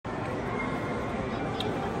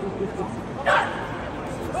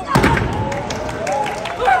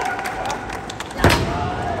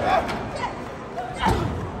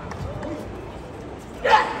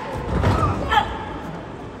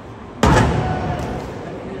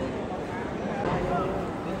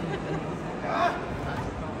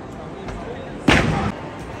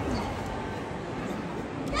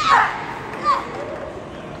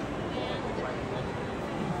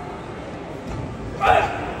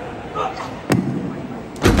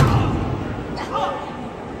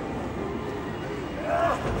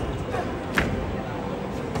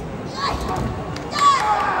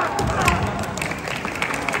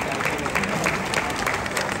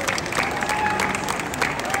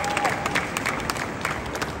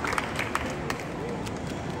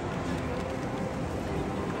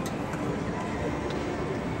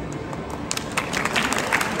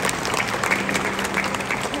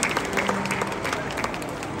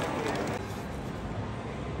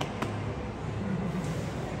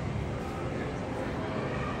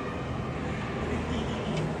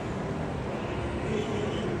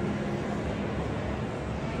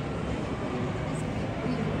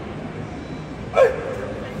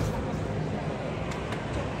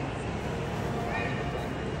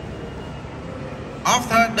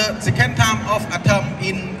After the second time of attempt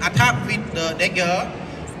in attack with the dagger,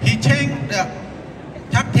 he changed the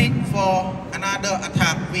tactic for another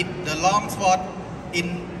attack with the long sword.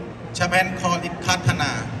 In Japan called it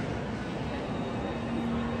katana.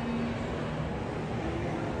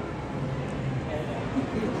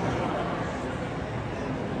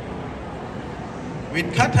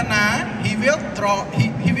 With katana, he will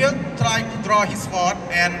try to draw his sword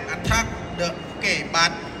and attack the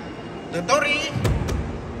but the Tori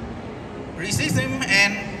resists him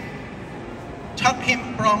and chop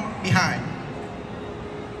him from behind.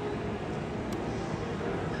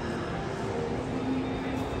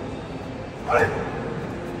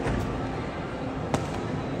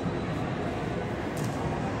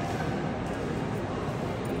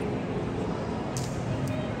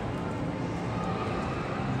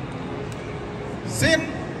 Since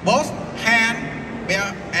both hand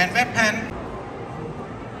and weapon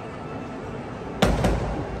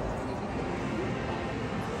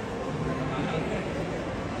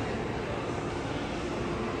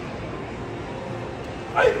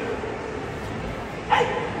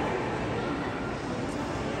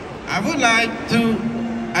I would like to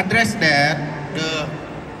address that the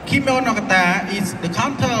Kimyo no Kata is the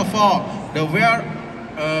counter for the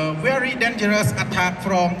very dangerous attack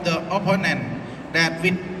from the opponent that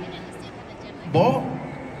with both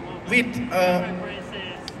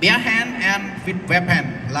bare hand and with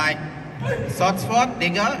weapon like sword,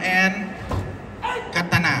 dagger and